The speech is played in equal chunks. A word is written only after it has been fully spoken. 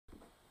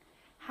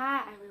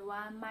Hi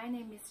everyone, my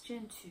name is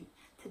Zhenqu.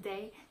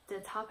 Today, the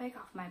topic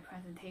of my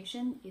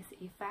presentation is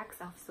effects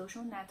of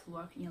social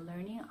network in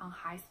learning on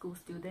high school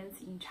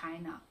students in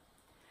China.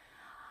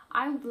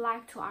 I would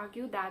like to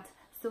argue that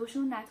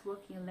social network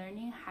in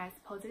learning has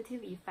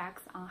positive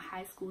effects on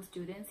high school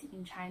students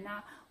in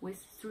China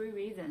with three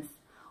reasons,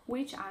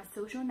 which are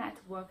social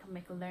network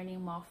make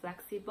learning more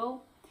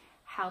flexible,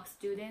 help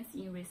students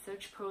in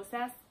research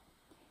process,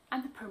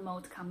 and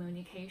promote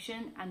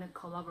communication and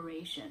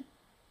collaboration.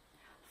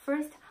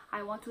 First,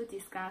 I want to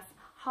discuss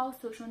how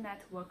social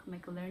networks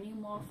make learning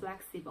more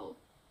flexible.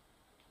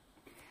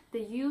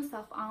 The use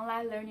of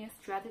online learning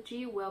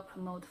strategy will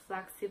promote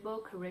flexible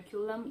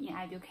curriculum in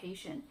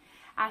education,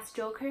 as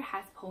Joker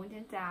has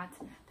pointed out.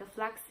 The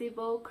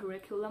flexible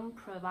curriculum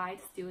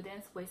provides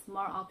students with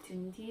more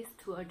opportunities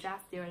to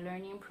adjust their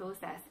learning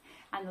process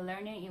and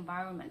learning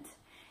environment,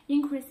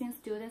 increasing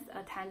students'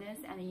 attendance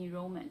and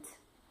enrollment.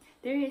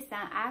 There is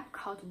an app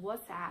called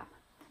WhatsApp.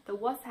 The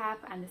WhatsApp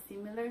and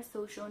similar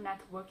social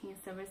networking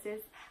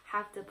services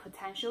have the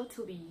potential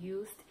to be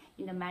used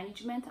in the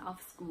management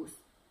of schools.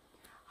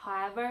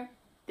 However,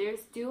 they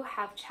still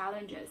have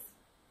challenges.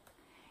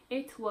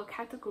 It was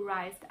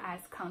categorized as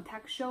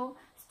contextual,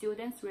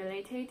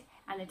 students-related,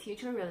 and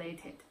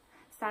teacher-related,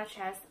 such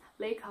as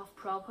lack of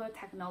proper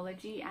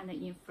technology and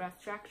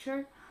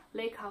infrastructure,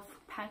 lack of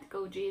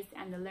pedagogies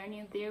and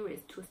learning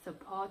theories to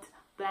support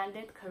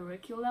blended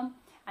curriculum,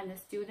 and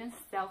students'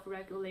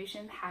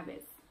 self-regulation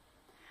habits.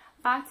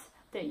 But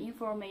the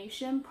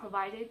information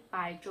provided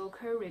by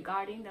Joker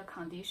regarding the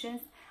conditions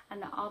and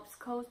the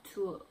obstacles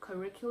to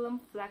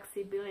curriculum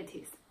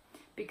flexibilities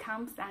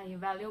becomes an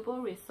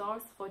invaluable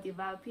resource for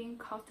developing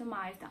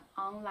customized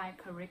online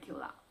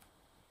curricula.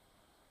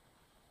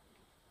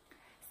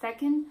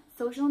 Second,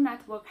 social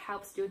network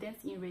help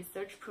students in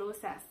research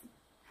process.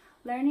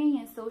 Learning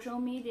in social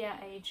media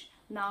age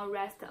now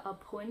rests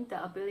upon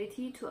the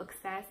ability to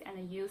access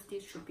and use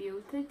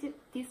distributed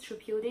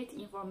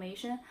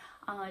information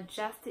on a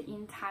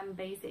just-in-time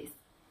basis.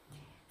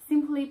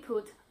 Simply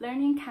put,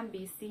 learning can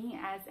be seen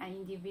as an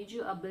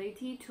individual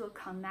ability to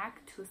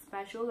connect to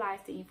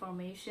specialized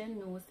information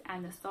news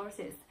and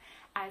sources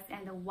as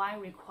and when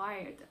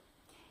required.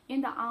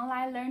 In the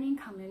online learning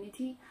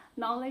community,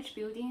 knowledge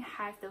building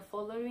has the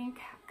following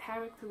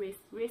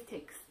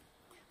characteristics.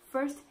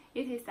 First,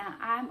 it is an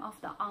aim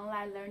of the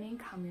online learning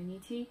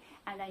community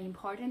and an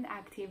important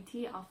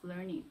activity of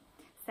learning.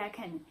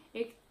 Second,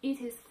 it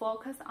is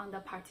focused on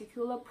the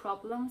particular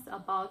problems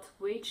about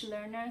which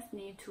learners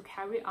need to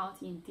carry out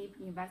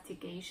in-depth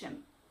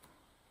investigation.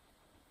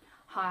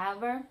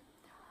 However,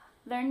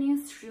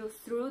 learning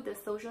through the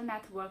social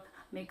network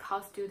may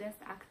cause students'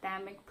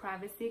 academic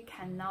privacy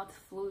cannot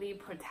fully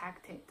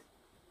protected.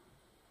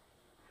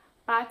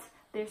 But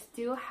there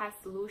still has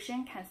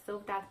solution can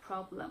solve that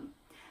problem.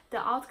 The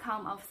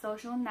outcome of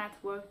social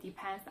network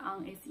depends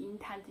on its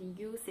intent and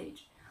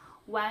usage.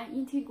 When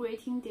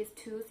integrating these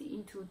tools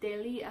into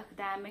daily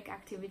academic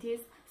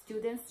activities,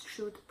 students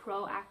should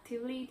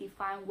proactively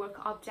define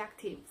work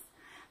objectives.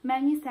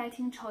 Many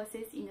setting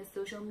choices in the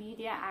social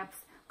media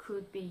apps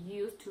could be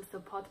used to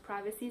support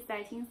privacy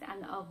settings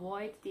and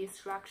avoid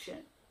distraction.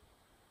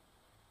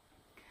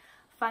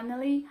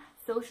 Finally,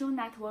 social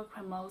network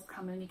promotes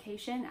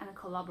communication and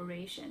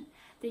collaboration.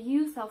 The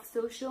use of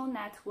social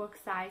network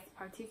sites,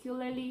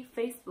 particularly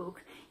Facebook,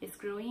 is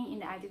growing in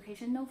the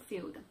educational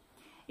field.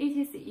 It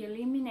is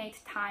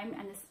eliminate time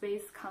and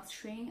space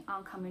constraint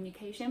on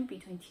communication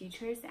between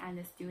teachers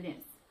and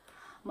students.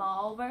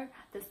 Moreover,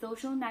 the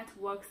social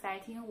network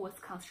setting was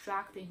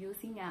constructed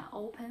using an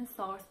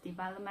open-source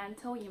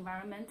developmental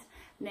environment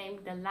named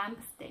the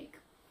Lampstick.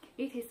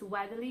 It is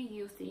widely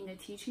used in the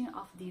teaching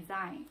of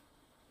design.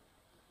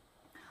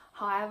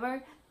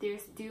 However, there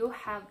still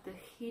have the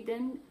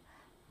hidden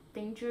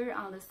danger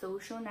on the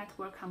social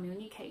network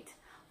communicate.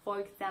 For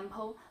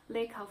example,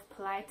 lack of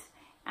polite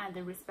and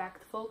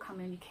respectful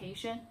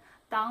communication,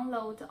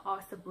 download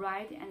or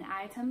spread an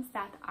items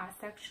that are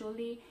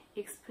sexually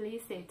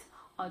explicit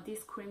or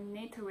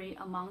discriminatory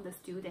among the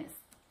students.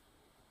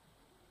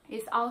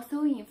 It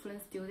also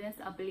influences students'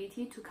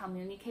 ability to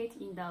communicate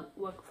in the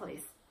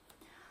workplace.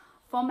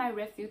 For my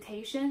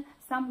refutation,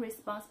 some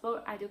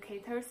responsible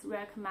educators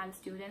recommend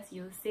students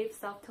use safe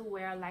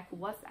software like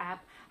WhatsApp,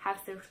 have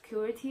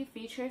security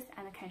features,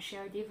 and can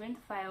share different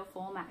file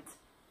formats.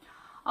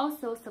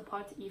 Also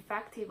support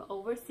effective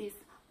overseas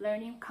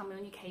learning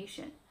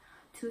communication.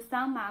 To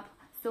sum up,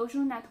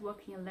 social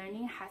networking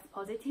learning has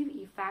positive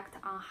effect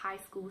on high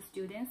school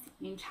students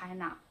in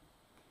China.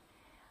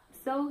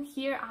 So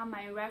here are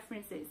my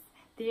references.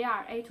 There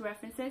are 8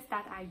 references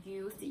that I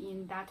used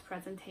in that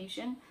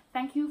presentation.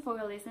 Thank you for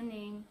your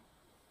listening.